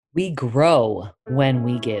We grow when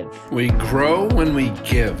we give. We grow when we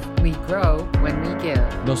give. We grow when we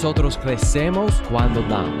give. Nosotros crecemos cuando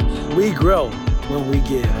damos. We grow when we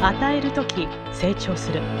give. 与えるとき、成長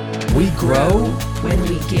する。 We grow when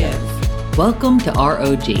we give. Welcome to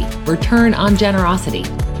ROG, Return on Generosity.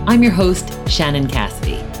 I'm your host, Shannon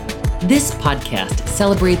Cassidy. This podcast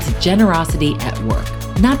celebrates generosity at work,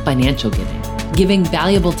 not financial giving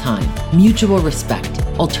valuable time, mutual respect,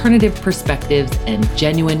 alternative perspectives, and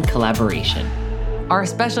genuine collaboration. Our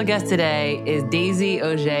special guest today is Daisy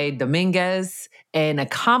Auger-Domínguez, an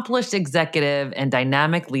accomplished executive and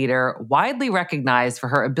dynamic leader widely recognized for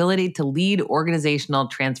her ability to lead organizational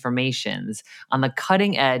transformations on the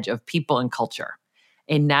cutting edge of people and culture.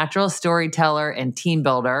 A natural storyteller and team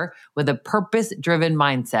builder with a purpose-driven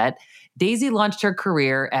mindset, Daisy launched her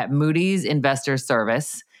career at Moody's Investors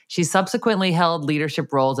Service. She subsequently held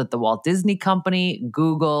leadership roles at the Walt Disney Company,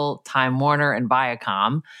 Google, Time Warner, and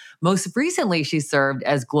Viacom. Most recently, she served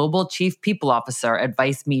as Global Chief People Officer at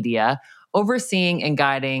Vice Media, overseeing and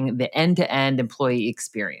guiding the end-to-end employee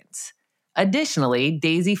experience. Additionally,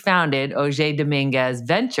 Daisy founded Auger-Domínguez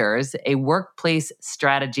Ventures, a workplace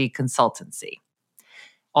strategy consultancy.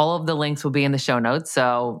 All of the links will be in the show notes,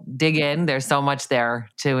 so dig in. There's so much there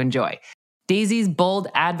to enjoy. Daisy's bold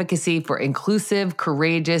advocacy for inclusive,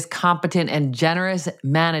 courageous, competent, and generous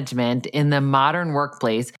management in the modern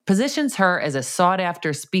workplace positions her as a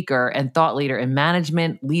sought-after speaker and thought leader in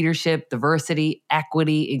management, leadership, diversity,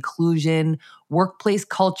 equity, inclusion, workplace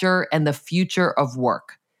culture, and the future of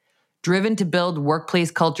work. Driven to build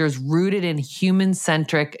workplace cultures rooted in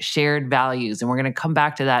human-centric shared values. And we're going to come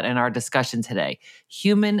back to that in our discussion today.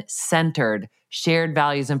 Human-centered shared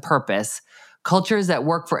values and purpose. Cultures that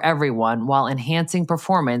work for everyone while enhancing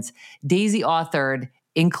performance. Daisy authored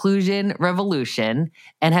Inclusion Revolution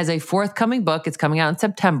and has a forthcoming book. It's coming out in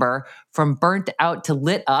September, From Burnt Out to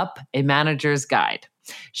Lit Up, A Manager's Guide.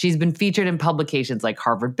 She's been featured in publications like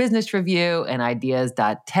Harvard Business Review and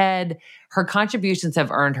Ideas.TED. Her contributions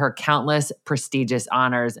have earned her countless prestigious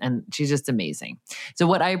honors, and she's just amazing. So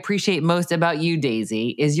what I appreciate most about you, Daisy,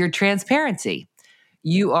 is your transparency.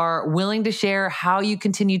 You are willing to share how you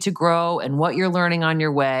continue to grow and what you're learning on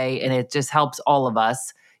your way, and it just helps all of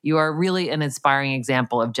us. You are really an inspiring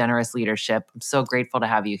example of generous leadership. I'm so grateful to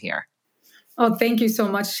have you here. Oh, thank you so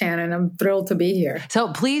much, Shannon. I'm thrilled to be here.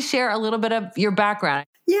 So please share a little bit of your background.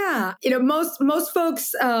 Yeah. Most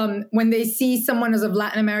folks, when they see someone as of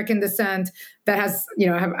Latin American descent that has,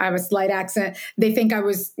 I have a slight accent, they think I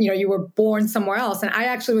was, you were born somewhere else. And I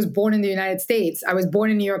actually was born in the United States. I was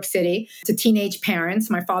born in New York City to teenage parents.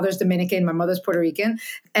 My father's Dominican, my mother's Puerto Rican.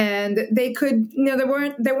 And they could,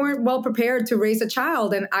 they weren't well prepared to raise a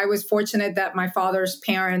child. And I was fortunate that my father's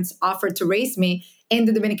parents offered to raise me in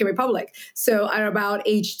the Dominican Republic. So at about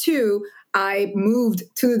age 2, I moved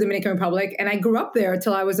to the Dominican Republic and I grew up there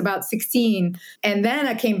till I was about 16. And then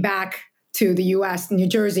I came back to the US, New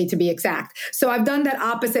Jersey to be exact. So I've done that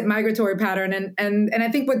opposite migratory pattern. And I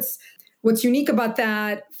think what's unique about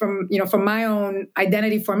that from my own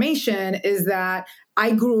identity formation is that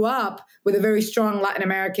I grew up with a very strong Latin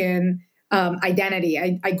American identity.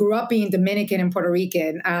 I grew up being Dominican and Puerto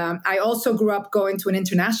Rican. I also grew up going to an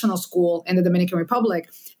international school in the Dominican Republic.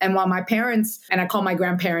 And while my parents, and I call my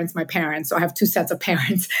grandparents my parents, so I have two sets of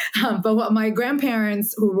parents, but while my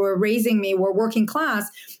grandparents who were raising me were working class,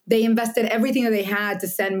 they invested everything that they had to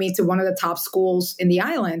send me to one of the top schools in the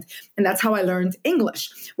island. And that's how I learned English,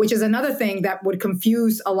 which is another thing that would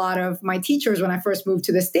confuse a lot of my teachers when I first moved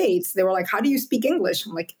to the States. They were like, how do you speak English?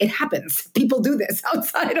 I'm like, it happens. People do this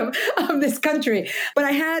outside of this country. But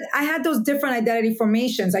I had those different identity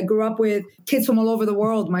formations. I grew up with kids from all over the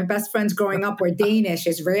world. My best friends growing up were Danish,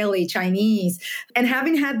 Israeli, Chinese. And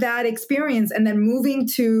having had that experience and then moving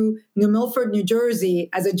to New Milford, New Jersey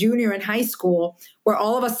as a junior in high school, where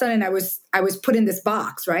all of a sudden I was put in this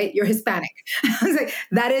box, right? You're Hispanic. I was like,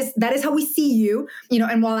 that is how we see you.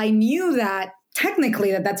 And while I knew that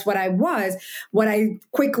technically that's what I was, what I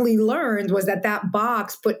quickly learned was that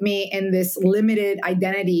box put me in this limited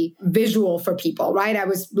identity visual for people, right? I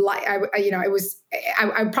was like,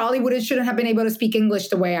 I probably shouldn't have been able to speak English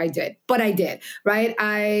the way I did, but I did, right?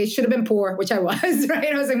 I should have been poor, which I was,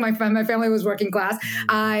 right? I was like, my family was working class.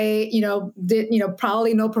 I, did,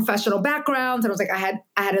 probably no professional background. And I was like, I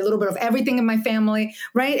had a little bit of everything in my family,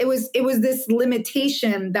 right? It was this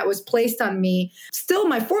limitation that was placed on me still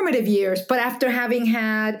my formative years, but after having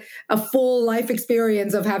had a full life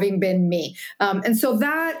experience of having been me. And so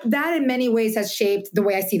that in many ways has shaped the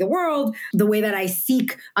way I see the world, the way that I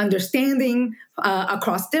seek understanding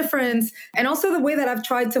across difference, and also the way that I've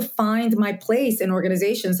tried to find my place in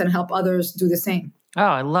organizations and help others do the same.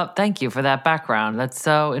 Oh, thank you for that background. That's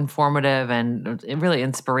so informative and really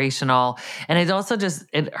inspirational. And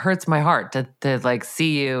it hurts my heart to like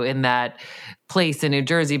see you in that place in New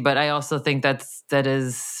Jersey. But I also think that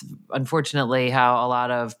is unfortunately how a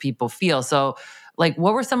lot of people feel. So like,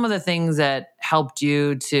 what were some of the things that helped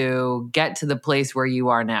you to get to the place where you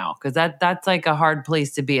are now? Because that's like a hard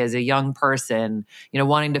place to be as a young person,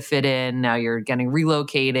 wanting to fit in. Now you're getting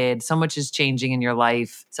relocated. So much is changing in your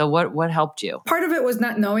life. So what helped you? Part of it was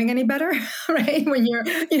not knowing any better, right? When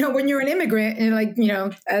you're an immigrant,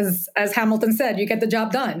 and as Hamilton said, you get the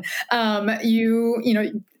job done.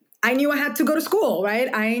 I knew I had to go to school, right?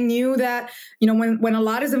 I knew that, when a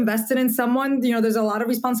lot is invested in someone, there's a lot of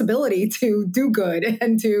responsibility to do good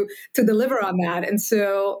and to deliver on that. And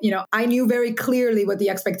so, I knew very clearly what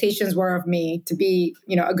the expectations were of me to be,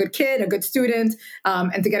 a good kid, a good student,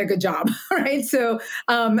 and to get a good job, right? So,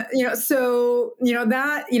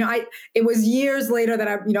 it was years later that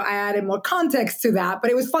I added more context to that,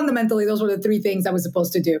 but it was fundamentally, those were the three things I was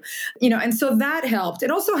supposed to do, and so that helped.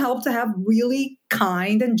 It also helped to have really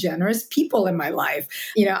kind and generous people in my life.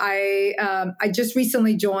 I just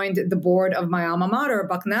recently joined the board of my alma mater,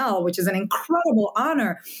 Bucknell, which is an incredible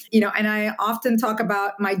honor. And I often talk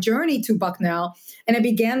about my journey to Bucknell, and it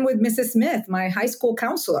began with Mrs. Smith, my high school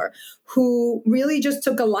counselor, who really just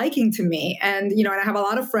took a liking to me. And, and I have a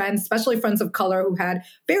lot of friends, especially friends of color, who had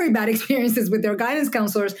very bad experiences with their guidance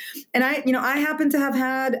counselors. And I happen to have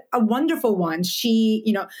had a wonderful one. She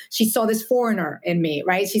saw this foreigner in me,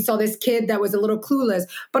 right? She saw this kid that was a little clueless,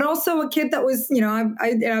 but also a kid that was,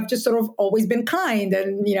 I've just sort of always been kind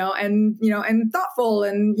and thoughtful,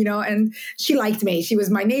 and she liked me. She was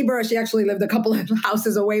my neighbor. She actually lived a couple of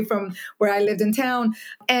houses away from where I lived in town.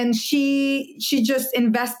 And she just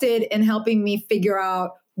invested in helping me figure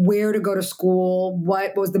out where to go to school,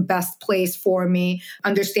 what was the best place for me,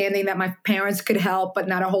 understanding that my parents could help, but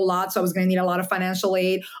not a whole lot. So I was going to need a lot of financial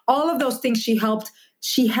aid. All of those things she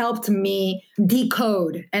helped me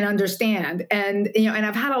decode and understand. And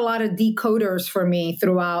I've had a lot of decoders for me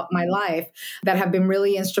throughout my life that have been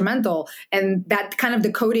really instrumental. And that kind of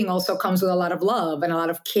decoding also comes with a lot of love and a lot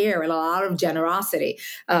of care and a lot of generosity,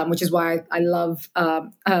 which is why I love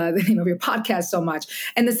the name of your podcast so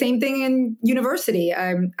much. And the same thing in university.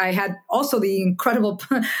 I had also the incredible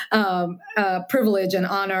privilege and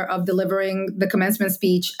honor of delivering the commencement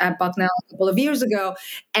speech at Bucknell a couple of years ago.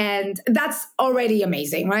 And that's already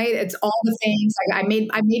amazing, right? It's all the things. Like I made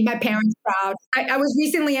my parents proud. I was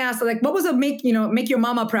recently asked, like, what was a make your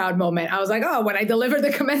mama proud moment? I was like, when I delivered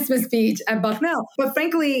the commencement speech at Bucknell. But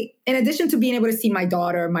frankly, in addition to being able to see my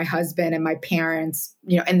daughter, my husband, and my parents,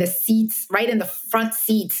 in the seats, right in the front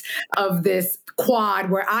seats of this quad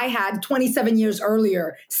where I had 27 years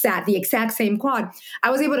earlier sat the exact same quad,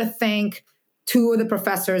 I was able to thank two of the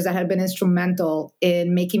professors that had been instrumental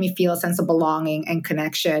in making me feel a sense of belonging and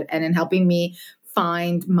connection, and in helping me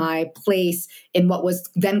find my place in what was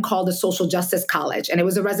then called a social justice college. And it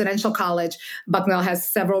was a residential college. Bucknell has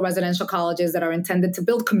several residential colleges that are intended to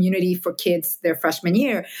build community for kids their freshman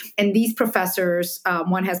year. And these professors,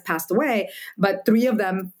 one has passed away, but three of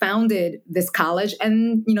them founded this college.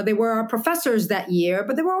 And, they were our professors that year,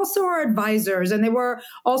 but they were also our advisors. And they were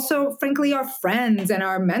also, frankly, our friends and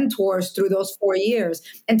our mentors through those 4 years.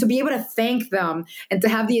 And to be able to thank them and to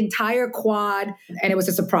have the entire quad, and it was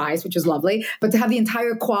a surprise, which was lovely, but to have the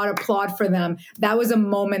entire quad applaud for them, that was a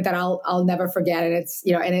moment that I'll never forget.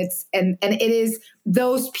 And it is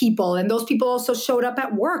those people, and those people also showed up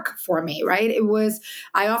at work for me, right?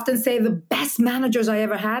 I often say the best managers I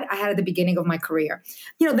ever had, I had at the beginning of my career.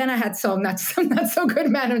 Then I had some not so good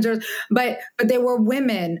managers, but they were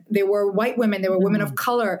women, they were white women, they were women of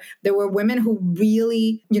color, there were women who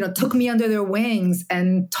really, took me under their wings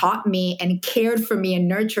and taught me and cared for me and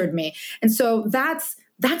nurtured me. And so that's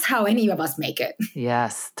how any of us make it.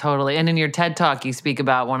 Yes, totally. And in your TED Talk, you speak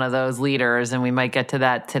about one of those leaders, and we might get to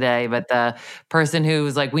that today, but the person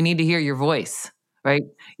who's like, we need to hear your voice, right?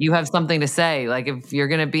 You have something to say. Like, if you're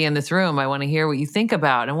going to be in this room, I want to hear what you think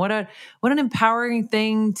about. And what an empowering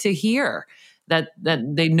thing to hear, that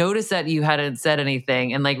they noticed that you hadn't said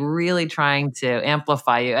anything, and like really trying to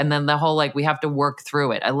amplify you. And then the whole, like, we have to work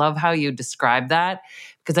through it. I love how you describe that,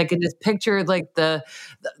 because I can just picture like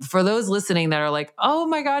for those listening that are like, oh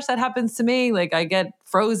my gosh, that happens to me. Like, I get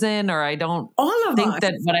frozen, or I don't think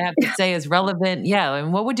that what I have to say is relevant. Yeah.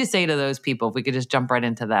 And what would you say to those people if we could just jump right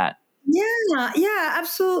into that? Yeah,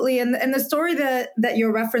 absolutely. And the story that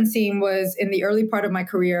you're referencing was in the early part of my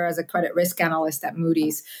career as a credit risk analyst at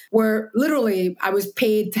Moody's, where literally I was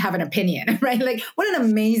paid to have an opinion, right? Like, what an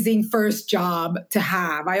amazing first job to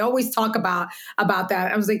have. I always talk about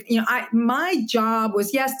that. I was like, my job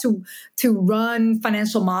was, yes, to run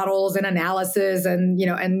financial models and analysis and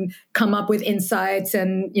and come up with insights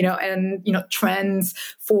and trends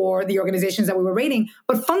for the organizations that we were rating.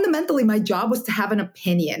 But fundamentally, my job was to have an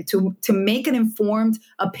opinion, to make an informed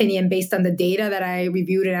opinion based on the data that I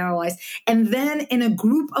reviewed and analyzed. And then in a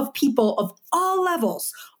group of people of all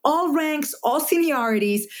levels, all ranks, all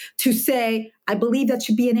seniorities, to say, I believe that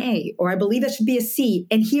should be an A, or I believe that should be a C.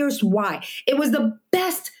 And here's why. It was the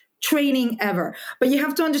best training ever. But you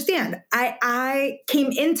have to understand, I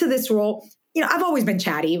came into this role. I've always been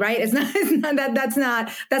chatty, right? It's not that's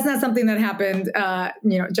not something that happened,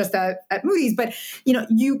 just at Moody's. But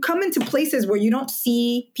you come into places where you don't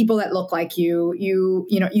see people that look like you.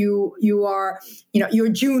 You are, you're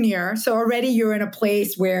junior, so already you're in a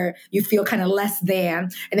place where you feel kind of less than,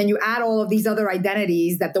 and then you add all of these other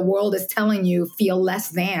identities that the world is telling you feel less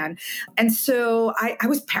than, and so I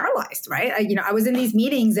was paralyzed, right? I was in these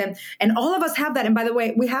meetings, and all of us have that. And by the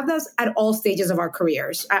way, we have those at all stages of our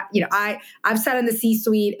careers. I've sat in the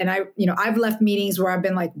C-suite and I've left meetings where I've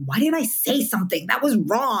been like, why didn't I say something? That was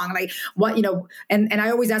wrong. Like what, and I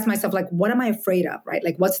always ask myself, like, what am I afraid of? Right?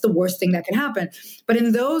 Like, what's the worst thing that can happen? But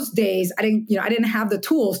in those days, I didn't have the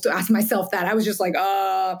tools to ask myself that. I was just like,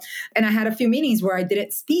 and I had a few meetings where I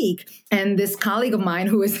didn't speak. And this colleague of mine,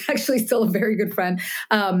 who is actually still a very good friend,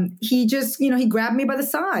 he just, he grabbed me by the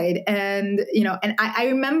side and I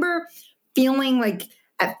remember feeling like,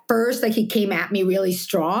 at first, like he came at me really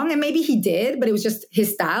strong, and maybe he did, but it was just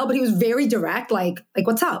his style. But he was very direct, like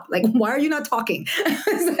what's up? Like, why are you not talking?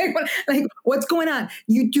 It's what's going on?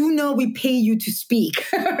 You do know we pay you to speak,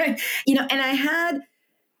 right? And I had,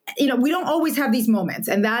 we don't always have these moments,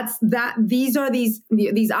 and these are these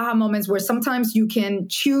aha moments where sometimes you can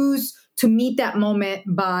choose to meet that moment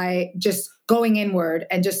by just going inward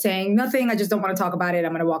and just saying nothing. I just don't want to talk about it.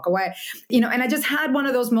 I'm going to walk away. And I just had one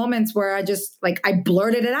of those moments where I just I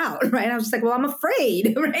blurted it out, right? I was just like, well, I'm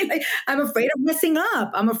afraid, right? Like, I'm afraid of messing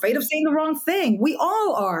up. I'm afraid of saying the wrong thing. We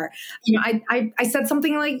all are. I said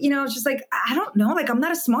something like, it's just like, I don't know, like, I'm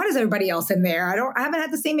not as smart as everybody else in there. I haven't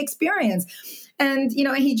had the same experience. And,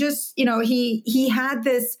 he just, he had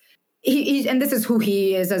this, and this is who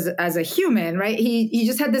he is as a human, right? He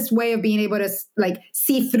just had this way of being able to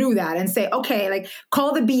see through that and say, okay, like,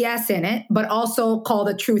 call the BS in it, but also call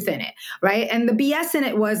the truth in it, right? And the BS in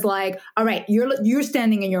it was like, all right, you're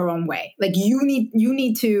standing in your own way. Like, you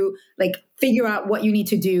need to figure out what you need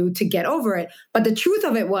to do to get over it. But the truth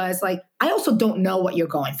of it was like, I also don't know what you're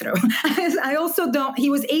going through. I also don't, he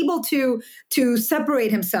was able to separate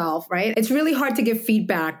himself, right? It's really hard to give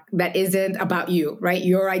feedback that isn't about you, right?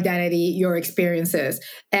 Your identity, your experiences.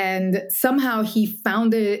 And somehow he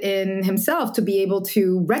found it in himself to be able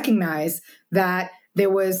to recognize that there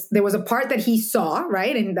was a part that he saw,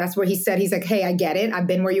 right? And that's where he said, he's like, hey, I get it. I've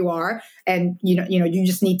been where you are. And, you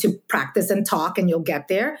just need to practice and talk and you'll get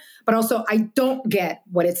there. But also, I don't get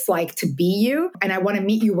what it's like to be you. And I want to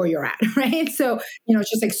meet you where you're at, right? So, it's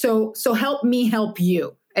just like, so help me help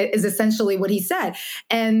you is essentially what he said.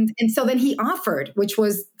 And so then he offered, which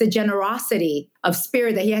was the generosity of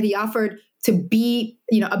spirit that he had. He offered to be,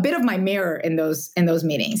 a bit of my mirror in those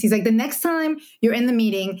meetings. He's like, the next time you're in the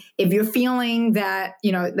meeting, if you're feeling that,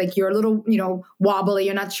 like you're a little, wobbly,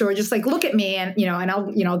 you're not sure, just like, look at me and, and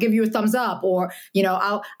I'll give you a thumbs up, or,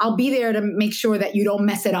 I'll be there to make sure that you don't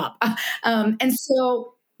mess it up. And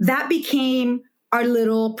so that became our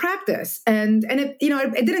little practice. And it,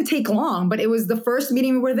 it didn't take long, but it was the first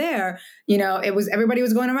meeting we were there, everybody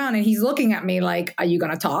was going around and he's looking at me like, are you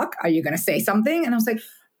going to talk? Are you going to say something? And I was like,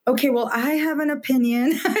 okay, well, I have an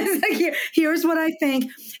opinion. Here's what I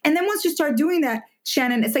think. And then once you start doing that,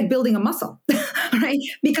 Shannon, it's like building a muscle, right?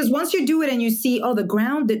 Because once you do it and you see, the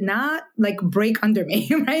ground did not break under me,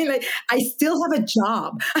 right? Like, I still have a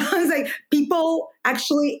job. I was like, people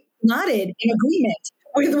actually nodded in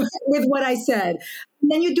agreement with what I said. And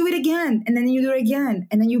then you do it again, and then you do it again,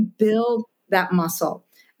 and then you build that muscle.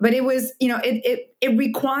 But it was, it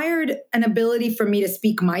required an ability for me to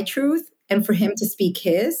speak my truth and for him to speak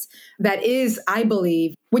his. That is, I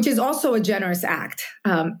believe, which is also a generous act.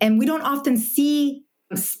 And we don't often see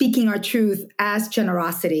speaking our truth as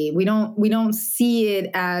generosity. We don't see it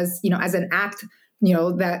as, as an act,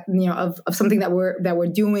 of something that we're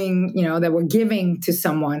doing, that we're giving to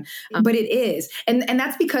someone. But it is. And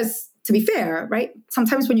that's because to be fair, right?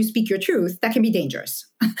 Sometimes when you speak your truth, that can be dangerous.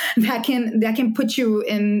 that can put you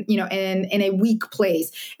in, in a weak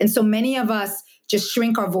place. And so many of us just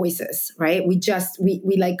shrink our voices, right? We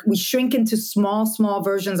shrink into small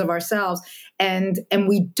versions of ourselves, and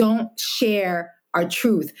we don't share our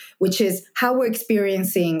truth, which is how we're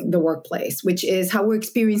experiencing the workplace, which is how we're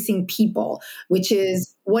experiencing people, which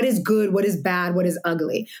is what is good, what is bad, what is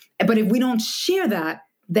ugly. But if we don't share that,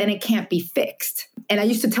 then it can't be fixed. And I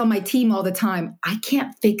used to tell my team all the time, I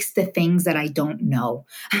can't fix the things that I don't know.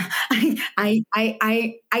 And I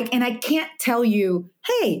can't tell you,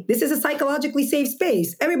 hey, this is a psychologically safe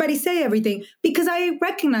space. Everybody say everything, because I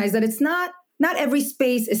recognize that it's not every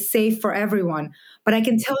space is safe for everyone, but I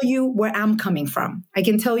can tell you where I'm coming from. I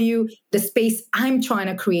can tell you the space I'm trying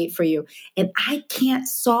to create for you. And I can't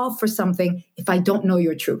solve for something if I don't know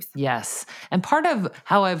your truth. Yes. And part of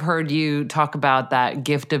how I've heard you talk about that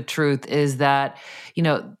gift of truth is that,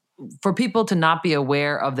 for people to not be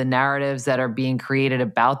aware of the narratives that are being created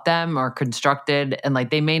about them or constructed, and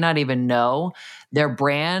like they may not even know their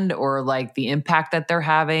brand or like the impact that they're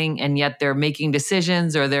having, and yet they're making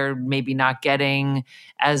decisions, or they're maybe not getting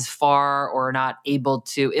as far or not able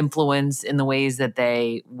to influence in the ways that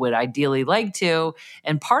they would ideally like to.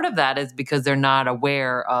 And part of that is because they're not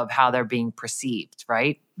aware of how they're being perceived,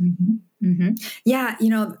 right? Mm-hmm. Mm-hmm. Yeah,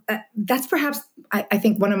 that's perhaps I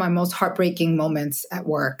think one of my most heartbreaking moments at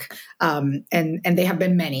work, and they have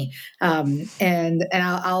been many. And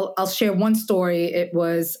I'll share one story. It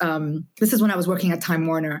was this is when I was working at Time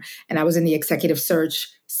Warner, and I was in the executive search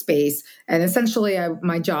space, and essentially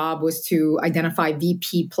my job was to identify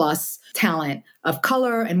VP plus talent of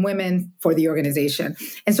color and women for the organization.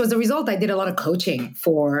 And so as a result, I did a lot of coaching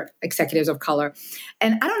for executives of color.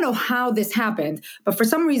 And I don't know how this happened, but for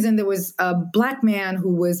some reason, there was a Black man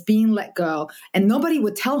who was being let go and nobody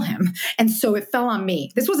would tell him. And so it fell on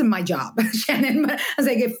me. This wasn't my job, Shannon, but I was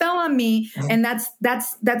like, it fell on me. And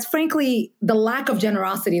that's frankly the lack of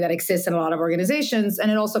generosity that exists in a lot of organizations. And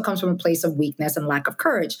it also comes from a place of weakness and lack of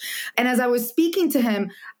courage. And as I was speaking to him,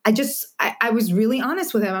 I was really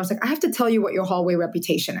honest with him. I was like, I have to tell you what your hallway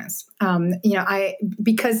reputation is.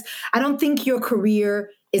 Because I don't think your career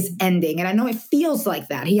is ending. And I know it feels like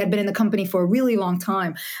that. He had been in the company for a really long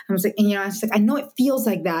time. I was like, I know it feels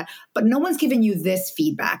like that, but no one's given you this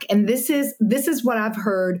feedback. And this is what I've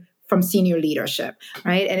heard from senior leadership,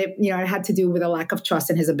 right? And it had to do with a lack of trust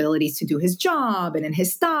in his abilities to do his job and in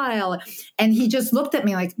his style. And he just looked at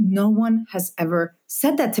me like, no one has ever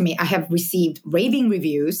said that to me. I have received raving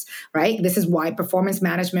reviews, right? This is why performance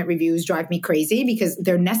management reviews drive me crazy, because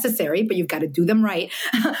they're necessary, but you've got to do them right,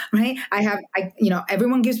 right?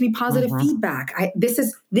 Everyone gives me positive feedback. This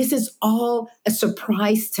is all a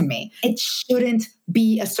surprise to me. It shouldn't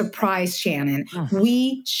be a surprise, Shannon.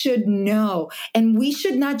 We should know. And we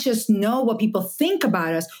should not just know what people think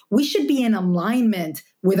about us. We should be in alignment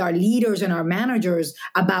with our leaders and our managers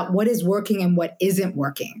about what is working and what isn't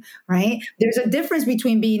working, right? There's a difference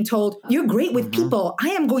between being told, you're great with people. I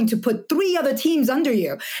am going to put 3 other teams under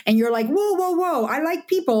you. And you're like, whoa. I like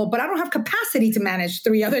people, but I don't have capacity to manage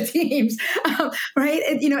 3 other teams, right?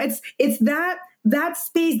 It's that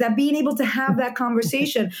space, that being able to have that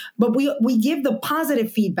conversation. But we give the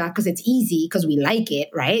positive feedback because it's easy, because we like it,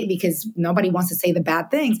 right? Because nobody wants to say the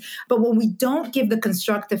bad things. But when we don't give the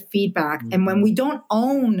constructive feedback, and when we don't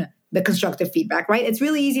own the constructive feedback, right? It's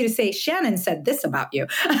really easy to say, Shannon said this about you,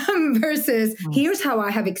 versus here's how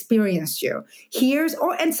I have experienced you.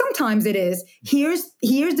 And sometimes it is, here's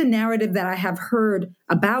the narrative that I have heard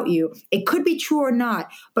about you. It could be true or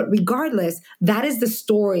not, but regardless, that is the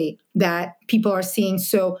story that people are seeing.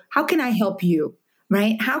 So how can I help you?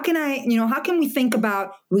 Right? How can we think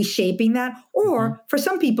about reshaping that? Or for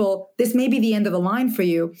some people, this may be the end of the line for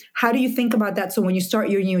you. How do you think about that? So when you start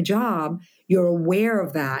your new job, you're aware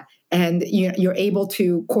of that, and you're able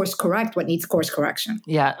to course correct what needs course correction.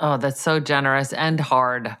 Yeah. Oh, that's so generous and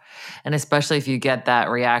hard. And especially if you get that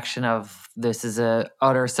reaction of, this is a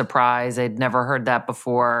utter surprise. I'd never heard that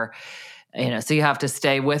before. So you have to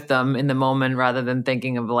stay with them in the moment rather than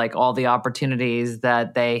thinking of like all the opportunities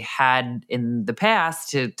that they had in the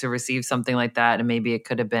past to receive something like that. And maybe it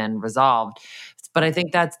could have been resolved. But I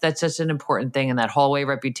think that's such an important thing. And that hallway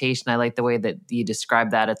reputation, I like the way that you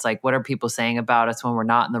describe that. It's like, what are people saying about us when we're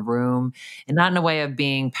not in the room? And not in a way of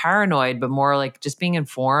being paranoid, but more like just being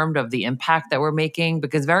informed of the impact that we're making.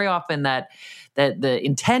 Because very often that the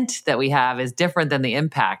intent that we have is different than the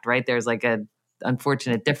impact, right? There's like a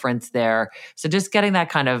unfortunate difference there. So just getting that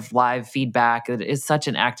kind of live feedback is such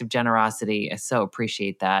an act of generosity. I so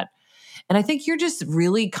appreciate that. And I think you're just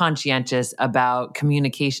really conscientious about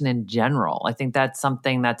communication in general. I think that's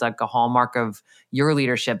something that's like a hallmark of your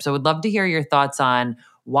leadership. So I would love to hear your thoughts on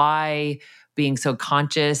why being so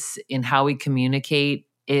conscious in how we communicate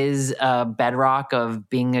is a bedrock of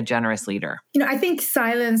being a generous leader. I think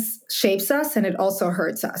silence shapes us and it also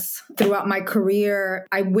hurts us. Throughout my career,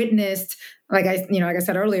 I witnessed, like I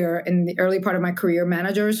said earlier, in the early part of my career,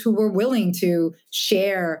 managers who were willing to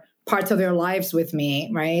share parts of their lives with me,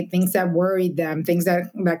 right? Things that worried them, things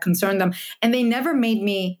that concerned them. And they never made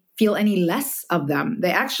me feel any less of them.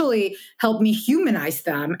 They actually helped me humanize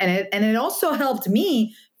them. And it also helped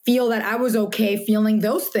me feel that I was okay feeling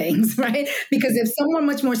those things, right? Because if someone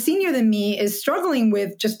much more senior than me is struggling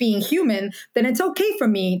with just being human, then it's okay for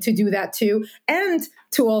me to do that too. And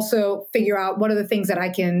to also figure out what are the things that I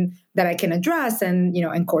can address and,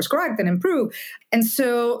 and course correct and improve. And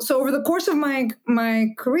so over the course of my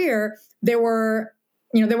career, there were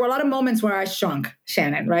a lot of moments where I shrunk,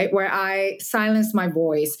 Shannon, right? Where I silenced my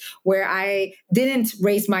voice, where I didn't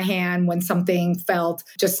raise my hand when something felt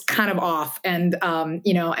just kind of off and,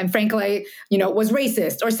 and frankly, was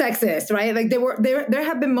racist or sexist, right? Like there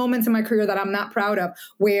have been moments in my career that I'm not proud of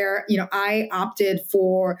where, I opted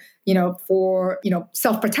for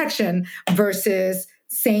self-protection versus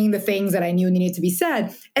saying the things that I knew needed to be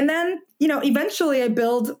said. And then, eventually I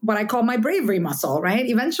build what I call my bravery muscle, right?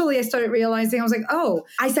 Eventually I started realizing, I was like, oh,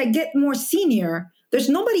 as I get more senior, there's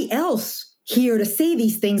nobody else here to say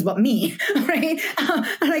these things but me, right?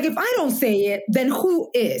 Like if I don't say it, then who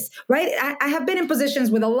is, right? I have been in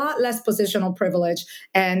positions with a lot less positional privilege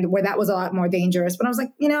and where that was a lot more dangerous. But I was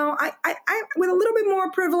like, I with a little bit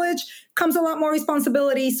more privilege comes a lot more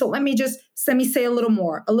responsibility. So let me say a little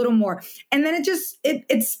more. And then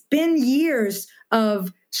it's been years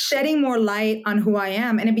of shedding more light on who I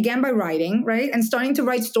am. And it began by writing, right? And starting to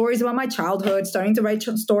write stories about my childhood, starting to write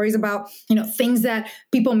stories about, things that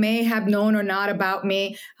people may have known or not about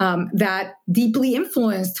me, that deeply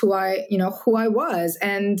influenced who I was.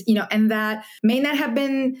 And that may not have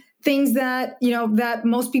been things that, that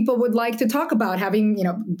most people would like to talk about, having,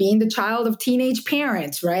 being the child of teenage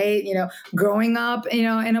parents, right? Growing up,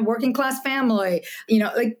 in a working class family,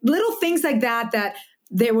 like little things like that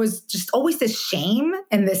there was just always this shame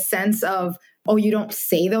and this sense of, oh, you don't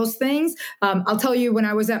say those things. I'll tell you, when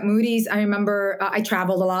I was at Moody's, I remember I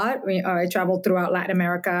traveled a lot. I traveled throughout Latin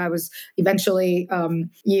America. I was eventually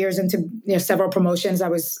years into several promotions. I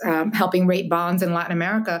was helping rate bonds in Latin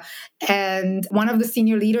America. And one of the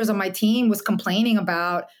senior leaders on my team was complaining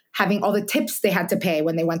about having all the tips they had to pay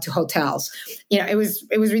when they went to hotels. It was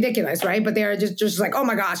ridiculous, right? But they're just like, oh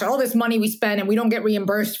my gosh, all this money we spend and we don't get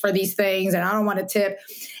reimbursed for these things and I don't want to tip.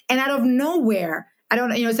 And out of nowhere, I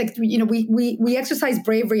don't, it's like, we exercise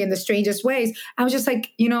bravery in the strangest ways. I was just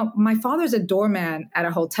like, my father's a doorman at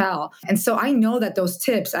a hotel. And so I know that those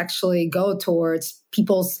tips actually go towards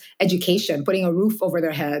people's education, putting a roof over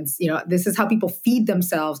their heads. This is how people feed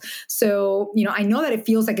themselves. So, I know that it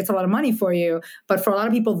feels like it's a lot of money for you, but for a lot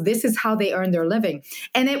of people, this is how they earn their living.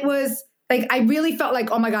 And it was like, I really felt like,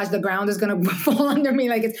 oh my gosh, the ground is going to fall under me.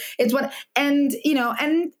 Like it's what, and,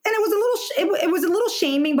 and it was a little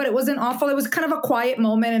shaming, but it wasn't awful. It was kind of a quiet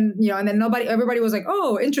moment. And, and then everybody was like,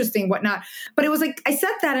 oh, interesting, whatnot. But it was like, I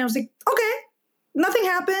said that and I was like, okay, nothing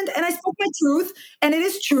happened. And I spoke my truth. And it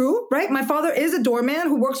is true, right? My father is a doorman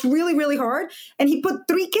who works really, really hard. And he put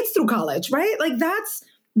 3 kids through college, right? Like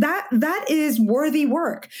that is worthy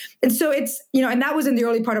work. And so it's, and that was in the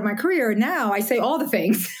early part of my career. Now I say all the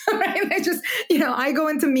things, right? I just, I go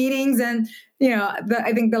into meetings and,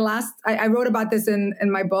 I think I wrote about this in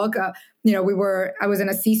my book. I was in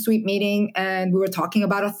a C-suite meeting and we were talking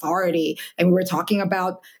about authority and we were talking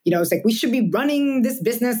about, it's like, we should be running this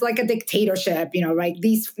business like a dictatorship, right?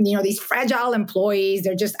 These fragile employees,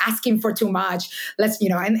 they're just asking for too much. Let's,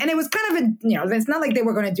 and it was kind of it's not like they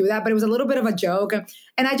were going to do that, but it was a little bit of a joke.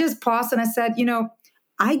 And I just paused and I said,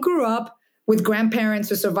 I grew up with grandparents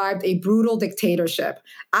who survived a brutal dictatorship.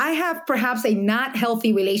 I have perhaps a not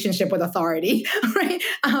healthy relationship with authority, right?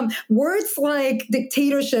 Words like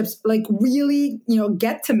dictatorships like really,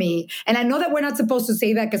 get to me. And I know that we're not supposed to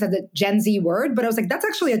say that because it's a Gen Z word, but I was like, that's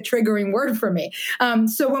actually a triggering word for me.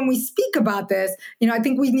 So when we speak about this, I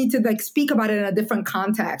think we need to speak about it in a different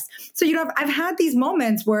context. So, I've had these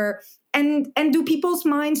moments where, and do people's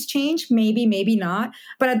minds change? Maybe, maybe not.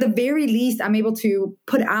 But at the very least, I'm able to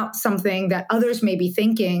put out something that others may be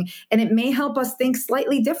thinking, and it may help us think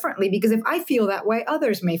slightly differently, because if I feel that way,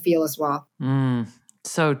 others may feel as well.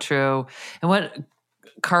 So true. And what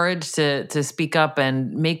courage to speak up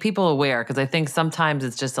and make people aware, because I think sometimes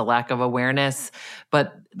it's just a lack of awareness,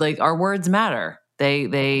 but like our words matter.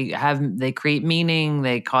 They create meaning.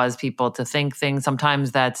 They cause people to think things.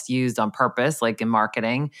 Sometimes that's used on purpose, like in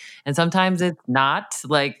marketing, and sometimes it's not,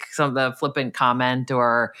 like some of the flippant comment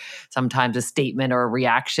or sometimes a statement or a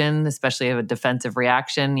reaction, especially a defensive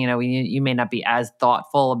reaction. You may not be as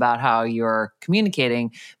thoughtful about how you're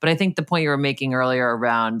communicating, but I think the point you were making earlier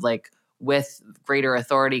around like with greater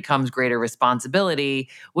authority comes greater responsibility,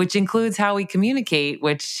 which includes how we communicate,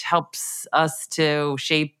 which helps us to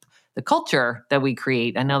shape the culture that we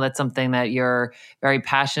create. I know that's something that you're very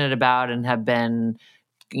passionate about and have been,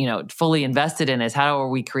 fully invested in, is how are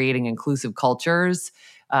we creating inclusive cultures?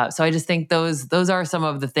 So I just think those are some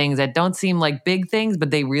of the things that don't seem like big things,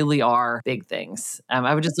 but they really are big things.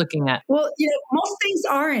 I was just looking at. Well, most things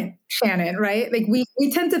aren't, Shannon, right? Like we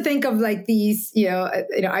tend to think of like these,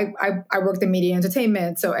 I worked in media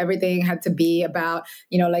entertainment, so everything had to be about,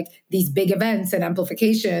 like these big events and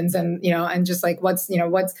amplifications and, and just like what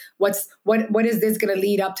is this going to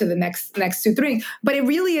lead up to the next 2-3? But it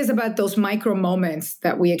really is about those micro moments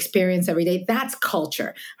that we experience every day. That's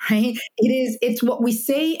culture, right? It's what we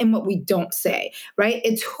say and what we don't say, right?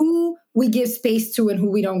 It's who we give space to and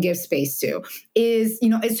who we don't give space to.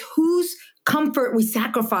 It's whose comfort we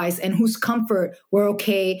sacrifice and whose comfort we're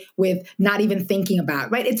okay with not even thinking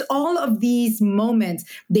about, right? It's all of these moments.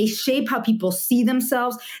 They shape how people see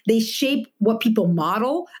themselves. They shape what people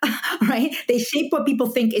model, right? They shape what people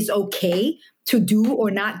think is okay to do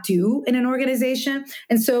or not do in an organization.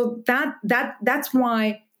 And so that's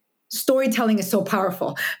why storytelling is so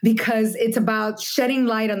powerful, because it's about shedding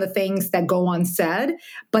light on the things that go unsaid,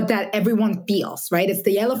 but that everyone feels, right? It's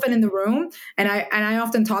the elephant in the room. And I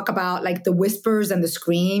often talk about like the whispers and the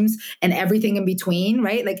screams and everything in between,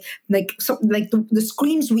 right? The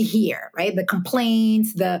screams we hear, right? The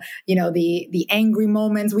complaints, the angry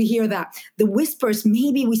moments, we hear that. The whispers,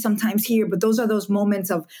 maybe we sometimes hear, but those are those moments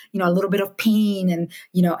of, a little bit of pain and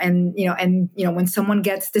when someone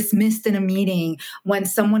gets dismissed in a meeting, when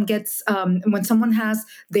someone has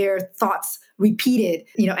their thoughts repeated,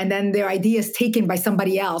 and then their ideas taken by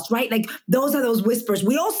somebody else, right? Like those are those whispers.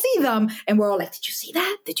 We all see them and we're all like, did you see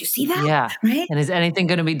that? Did you see that? Yeah. Right. And is anything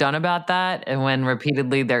going to be done about that? And when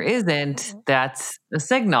repeatedly there isn't, that's a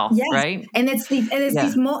signal, yes. right? And it's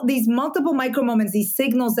these multiple micro moments, these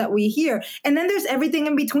signals that we hear. And then there's everything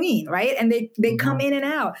in between, right? And they come in and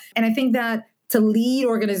out. And I think that to lead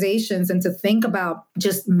organizations and to think about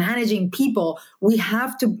just managing people, we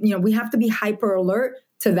have to be hyper alert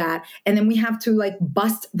to that. And then we have to like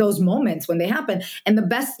bust those moments when they happen. And the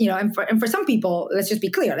best, and for some people, let's just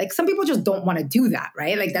be clear, like some people just don't want to do that,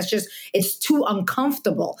 right? Like it's too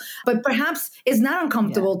uncomfortable. But perhaps it's not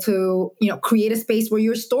uncomfortable to, create a space where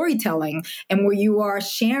you're storytelling and where you are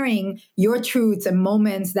sharing your truths and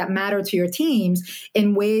moments that matter to your teams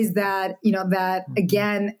in ways that,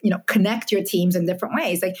 again, connect your teams in different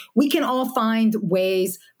ways. Like we can all find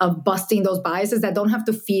ways of busting those biases that don't have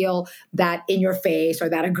to feel that in your face or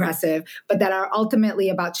that aggressive, but that are ultimately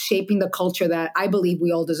about shaping the culture that I believe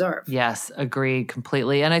we all deserve. Yes, agreed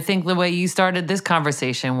completely. And I think the way you started this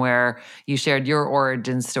conversation where you shared your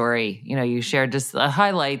origin story, you shared just the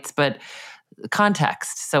highlights, but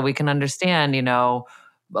context so we can understand,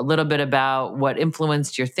 a little bit about what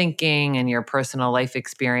influenced your thinking and your personal life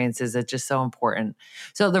experiences. It's just so important.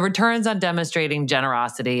 So the returns on demonstrating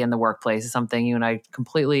generosity in the workplace is something you and I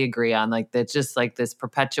completely agree on. Like that's just like this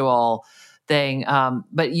perpetual thing.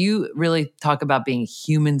 But you really talk about being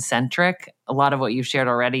human-centric. A lot of what you've shared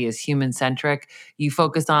already is human-centric. You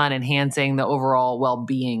focus on enhancing the overall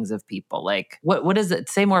well-beings of people. Like, what is it?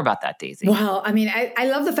 Say more about that, Daisy. Well, I mean, I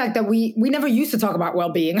love the fact that we never used to talk about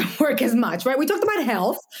well-being at work as much, right? We talked about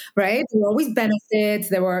health, right? There were always benefits.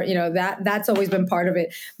 There were, that's always been part of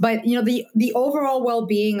it. But, the overall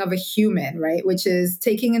well-being of a human, right? Which is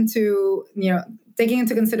taking into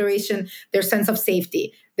consideration their sense of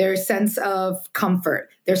safety, their sense of comfort,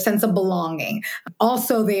 their sense of belonging.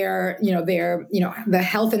 Also the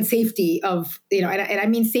health and safety of, and I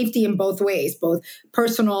mean safety in both ways, both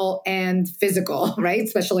personal and physical, right?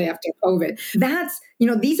 Especially after COVID. That's,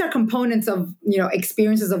 these are components of,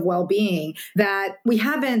 experiences of well-being that we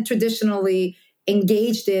haven't traditionally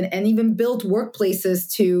engaged in and even built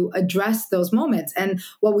workplaces to address those moments. And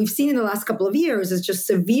what we've seen in the last couple of years is just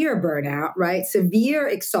severe burnout, right? Severe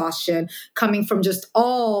exhaustion coming from just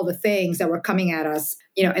all the things that were coming at us,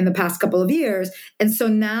 in the past couple of years. And so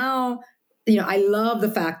now, I love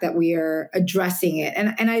the fact that we are addressing it.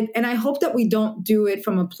 And I hope that we don't do it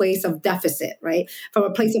from a place of deficit, right? From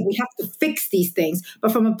a place of we have to fix these things,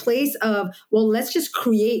 but from a place of, well, let's just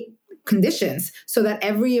create conditions so that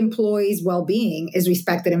every employee's well-being is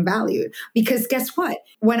respected and valued. Because guess what?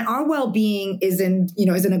 When our well-being is in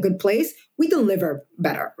a good place, we deliver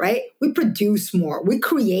better, right? We produce more, we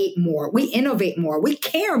create more, we innovate more, we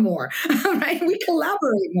care more, right? We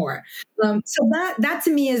collaborate more. So that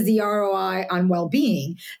to me is the ROI on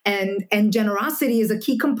well-being, and generosity is a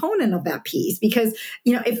key component of that piece. Because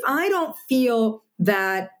if I don't feel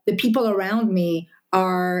that the people around me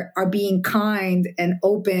are being kind and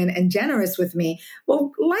open and generous with me,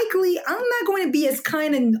 well, likely I'm not going to be as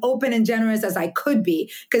kind and open and generous as I could be,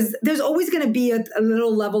 because there's always going to be a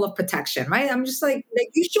little level of protection, right? I'm just like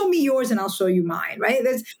you show me yours and I'll show you mine, right?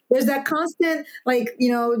 There's that constant,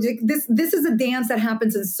 this is a dance that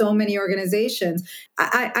happens in so many organizations.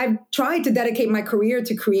 I've tried to dedicate my career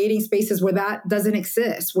to creating spaces where that doesn't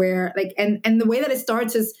exist, where and the way that it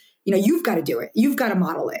starts is, you've got to do it. You've got to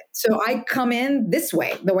model it. So I come in this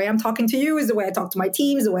way. The way I'm talking to you is the way I talk to my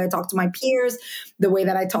teams, the way I talk to my peers, the way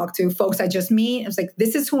that I talk to folks I just meet. It's like,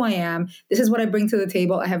 this is who I am. This is what I bring to the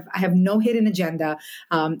table. I have no hidden agenda.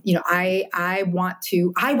 I want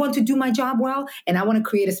to do my job well, and I want to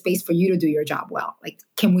create a space for you to do your job well.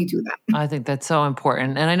 Can we do that? I think that's so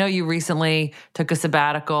important. And I know you recently took a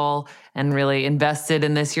sabbatical and really invested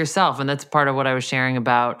in this yourself. And that's part of what I was sharing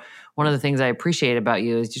about. One of the things I appreciate about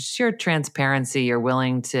you is just your transparency, your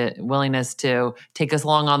willingness to take us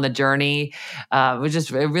along on the journey, was just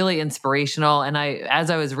really inspirational. And as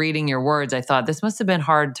I was reading your words, I thought this must have been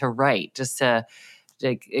hard to write, just to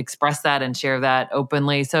express that and share that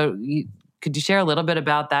openly. So could you share a little bit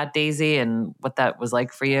about that, Daisy, and what that was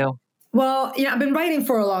like for you? Well, I've been writing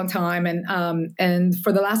for a long time, and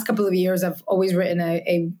for the last couple of years, I've always written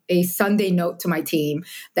a Sunday note to my team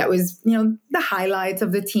that was, the highlights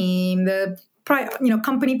of the team, the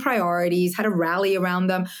company priorities, how to rally around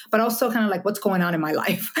them, but also kind of what's going on in my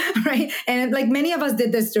life, right? And many of us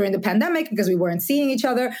did this during the pandemic because we weren't seeing each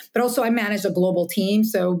other, but also I managed a global team,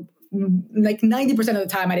 so 90% of the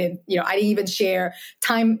time I didn't even share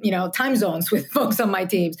time zones with folks on my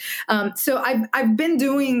teams. So I've been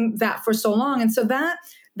doing that for so long. And so that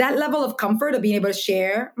level of comfort of being able to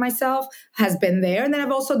share myself has been there. And then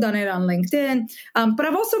I've also done it on LinkedIn. But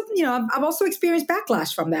I've also experienced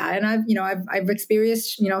backlash from that. And I've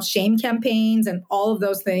experienced, shame campaigns and all of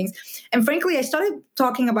those things. And frankly, I started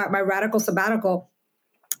talking about my radical sabbatical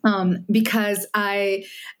because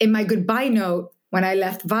in my goodbye note, when I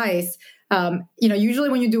left Vice, usually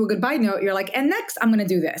when you do a goodbye note, you're like, and next I'm going to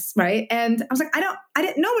do this, right? And I was like, I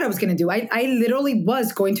didn't know what I was going to do. I literally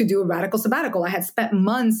was going to do a radical sabbatical. I had spent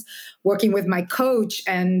months working with my coach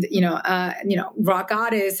and, Rock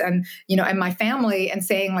Goddess and my family and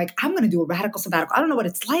saying I'm going to do a radical sabbatical. I don't know what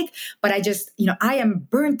it's like, but I just, I am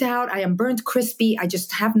burnt out. I am burnt crispy. I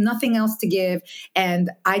just have nothing else to give. And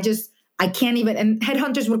I can't even, and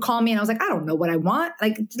headhunters would call me and I was like, I don't know what I want.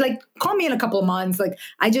 Call me in a couple of months.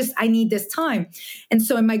 I need this time. And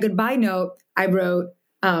so in my goodbye note, I wrote,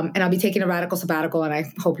 and I'll be taking a radical sabbatical and I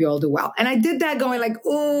hope you all do well. And I did that going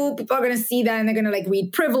oh, people are going to see that and they're going to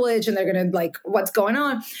read privilege and they're going to what's going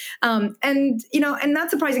on. And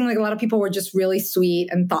not surprisingly, a lot of people were just really sweet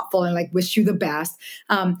and thoughtful and wish you the best.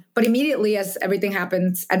 But immediately as everything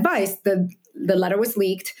happens at Vice, the letter was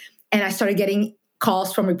leaked and I started getting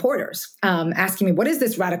calls from reporters asking me, what is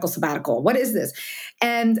this radical sabbatical? What is this?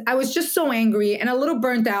 And I was just so angry and a little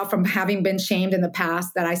burnt out from having been shamed in the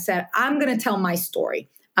past that I said, I'm going to tell my story.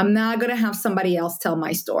 I'm not going to have somebody else tell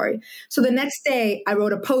my story. So the next day I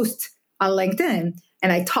wrote a post on LinkedIn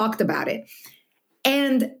and I talked about it.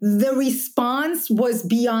 And the response was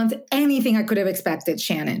beyond anything I could have expected,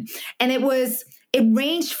 Shannon. And it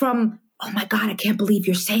ranged from, oh my God, I can't believe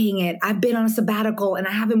you're saying it. I've been on a sabbatical and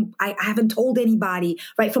I haven't told anybody,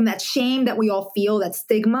 right? From that shame that we all feel, that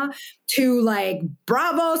stigma, to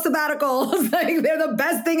bravo sabbaticals. They're the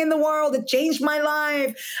best thing in the world. It changed my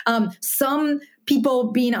life. Some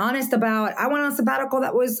people being honest about, I went on a sabbatical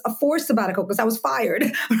that was a forced sabbatical because I was fired,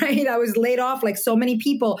 right? I was laid off like so many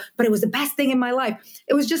people, but it was the best thing in my life.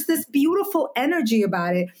 It was just this beautiful energy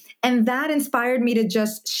about it. And that inspired me to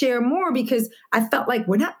just share more because I felt like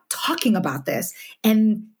we're not talking about this.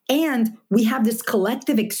 And we have this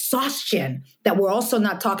collective exhaustion that we're also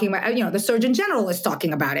not talking about. The Surgeon General is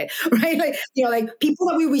talking about it, right? People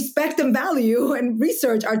that we respect and value and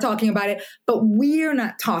research are talking about it, but we're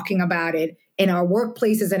not talking about it in our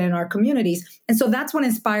workplaces and in our communities. And so that's what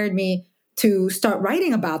inspired me to start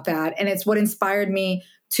writing about that. And it's what inspired me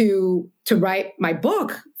to write my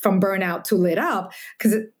book, From Burnout to Lit Up,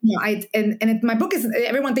 because my book is,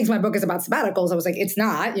 everyone thinks my book is about sabbaticals. I was like, it's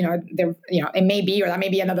not. It may be, or that may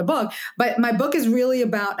be another book. But my book is really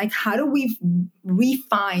about how do we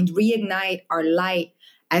reignite our light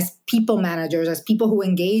as people managers, as people who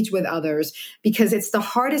engage with others, because it's the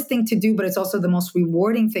hardest thing to do, but it's also the most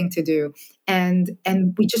rewarding thing to do. And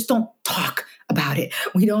we just don't talk about it.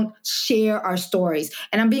 We don't share our stories.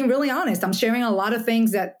 And I'm being really honest. I'm sharing a lot of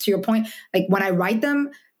things that, to your point, like when I write them,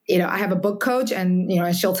 I have a book coach and,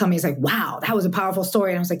 and she'll tell me, it's like, wow, that was a powerful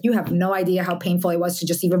story. And I was like, you have no idea how painful it was to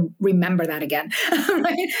just even remember that again.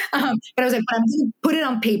 Right? But I was like, but I'm going to put it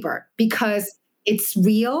on paper because it's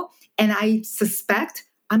real. And I suspect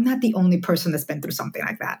I'm not the only person that's been through something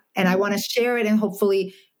like that. And I want to share it, and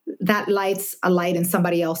hopefully that lights a light in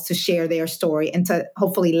somebody else to share their story and to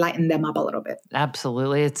hopefully lighten them up a little bit.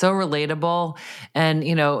 Absolutely. It's so relatable. And,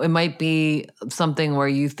 it might be something where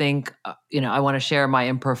you think, I want to share my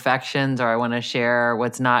imperfections, or I want to share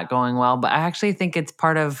what's not going well. But I actually think it's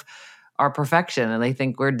part of our perfection. And I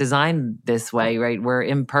think we're designed this way, right? We're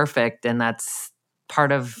imperfect, and that's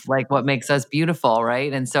part of like what makes us beautiful,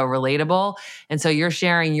 right? And so relatable. And so you're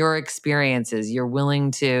sharing your experiences. You're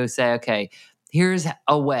willing to say, okay, here's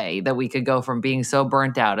a way that we could go from being so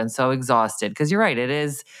burnt out and so exhausted. Because you're right, it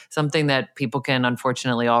is something that people can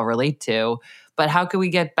unfortunately all relate to. But how can we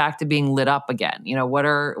get back to being lit up again? What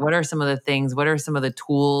are some of the things? What are some of the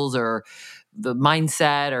tools or the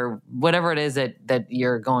mindset or whatever it is that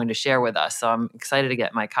you're going to share with us? So I'm excited to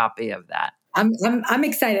get my copy of that. I'm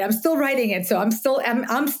excited. I'm still writing it, so I'm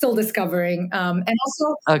still discovering. And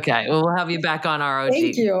also, okay, well, we'll have you back on ROG.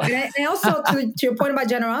 Thank you. And also to your point about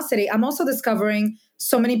generosity, I'm also discovering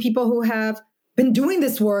so many people who have been doing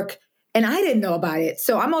this work, and I didn't know about it.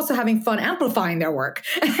 So I'm also having fun amplifying their work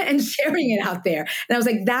and sharing it out there. And I was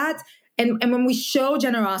like, that. And when we show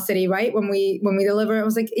generosity, right? When we deliver, I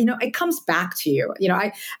was like, it comes back to you.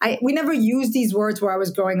 We never used these words where I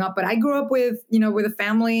was growing up, but I grew up with a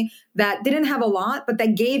family that didn't have a lot, but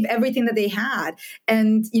that gave everything that they had.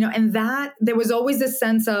 And, and that there was always this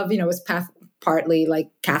sense of, it was partly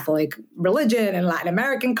like Catholic religion and Latin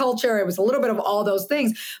American culture. It was a little bit of all those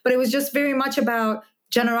things, but it was just very much about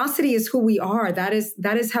generosity is who we are. That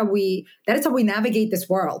is how we navigate this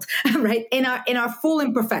world, right? In our full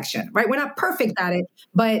imperfection, right? We're not perfect at it,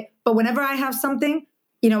 but whenever I have something,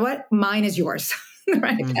 you know what? Mine is yours,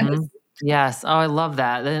 right? Mm-hmm. Yes. Oh, I love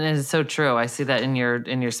that. And it's so true. I see that in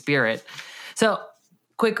your spirit. So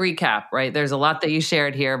quick recap, right? There's a lot that you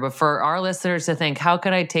shared here, but for our listeners to think, how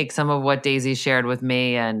can I take some of what Daisy shared with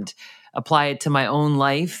me and apply it to my own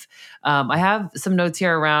life? I have some notes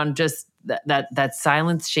here around just that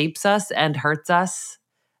silence shapes us and hurts us.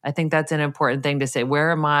 I think that's an important thing to say.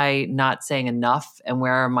 Where am I not saying enough, and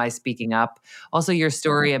where am I speaking up? Also, your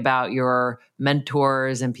story about your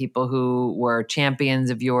mentors and people who were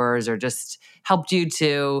champions of yours or just helped you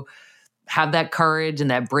to have that courage and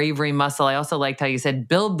that bravery muscle. I also liked how you said,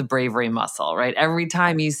 build the bravery muscle, right? Every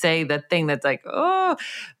time you say that thing that's like, oh,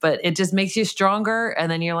 but it just makes you stronger. And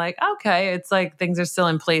then you're like, okay, it's like things are still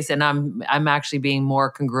in place. And I'm actually being more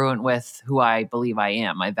congruent with who I believe I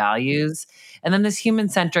am, my values. And then this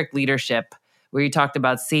human-centric leadership where you talked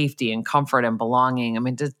about safety and comfort and belonging. I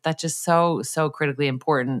mean, that's just so, so critically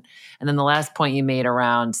important. And then the last point you made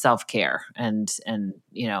around self-care and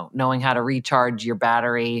knowing how to recharge your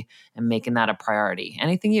battery and making that a priority.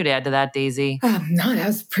 Anything you'd add to that, Daisy? No, that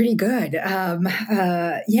was pretty good.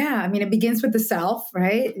 Yeah, I mean, it begins with the self,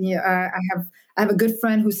 right? I have a good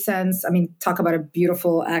friend who sends, talk about a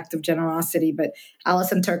beautiful act of generosity, but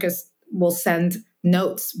Alison Turkis will send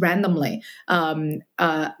notes randomly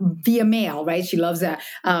via mail, right? She loves that,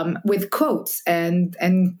 with quotes and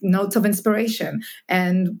notes of inspiration.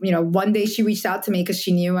 And, one day she reached out to me because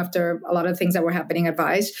she knew after a lot of things that were happening at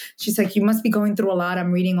Vice, she's like, you must be going through a lot.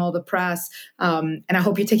 I'm reading all the press. And I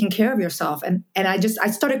hope you're taking care of yourself. And I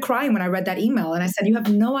started crying when I read that email. And I said, you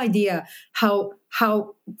have no idea how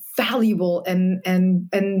valuable and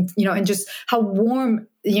just how warm,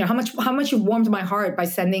 how much you warmed my heart by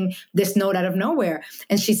sending this note out of nowhere.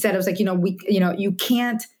 And she said, I was like, you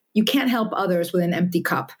can't help others with an empty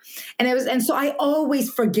cup. And so I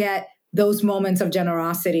always forget those moments of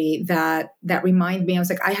generosity that remind me. I was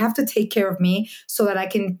like, I have to take care of me so that I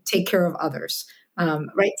can take care of others.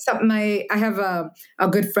 Right. I have a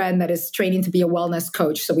good friend that is training to be a wellness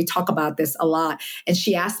coach. So we talk about this a lot. And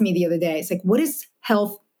she asked me the other day, it's like, what is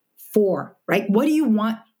health for, right? What do you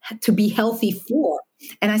want to be healthy for?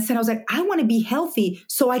 And I was like, I want to be healthy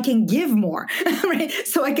so I can give more, right?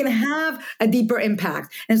 So I can have a deeper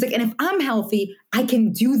impact. And it's like, and if I'm healthy, I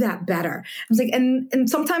can do that better. I was like, and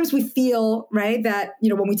sometimes we feel, right, that,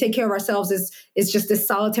 when we take care of ourselves is just this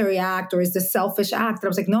solitary act or is this selfish act. And I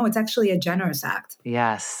was like, no, it's actually a generous act.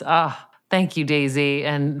 Yes. Oh, Thank you, Daisy.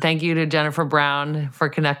 And thank you to Jennifer Brown for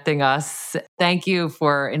connecting us. Thank you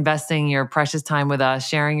for investing your precious time with us,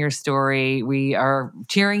 sharing your story. We are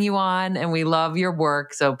cheering you on and we love your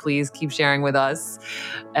work. So please keep sharing with us.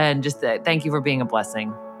 And just thank you for being a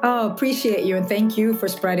blessing. Oh, appreciate you. And thank you for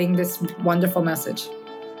spreading this wonderful message.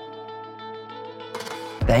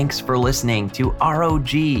 Thanks for listening to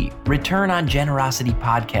ROG, Return on Generosity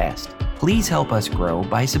podcast. Please help us grow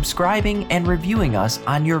by subscribing and reviewing us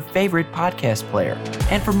on your favorite podcast player.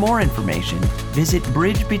 And for more information, visit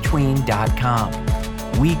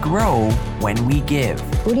bridgebetween.com. We grow when we give.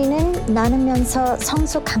 우리는 나누면서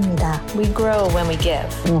성숙합니다. We grow when we give.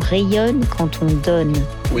 On rayonne quand on donne.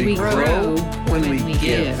 We grow when we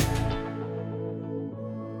give.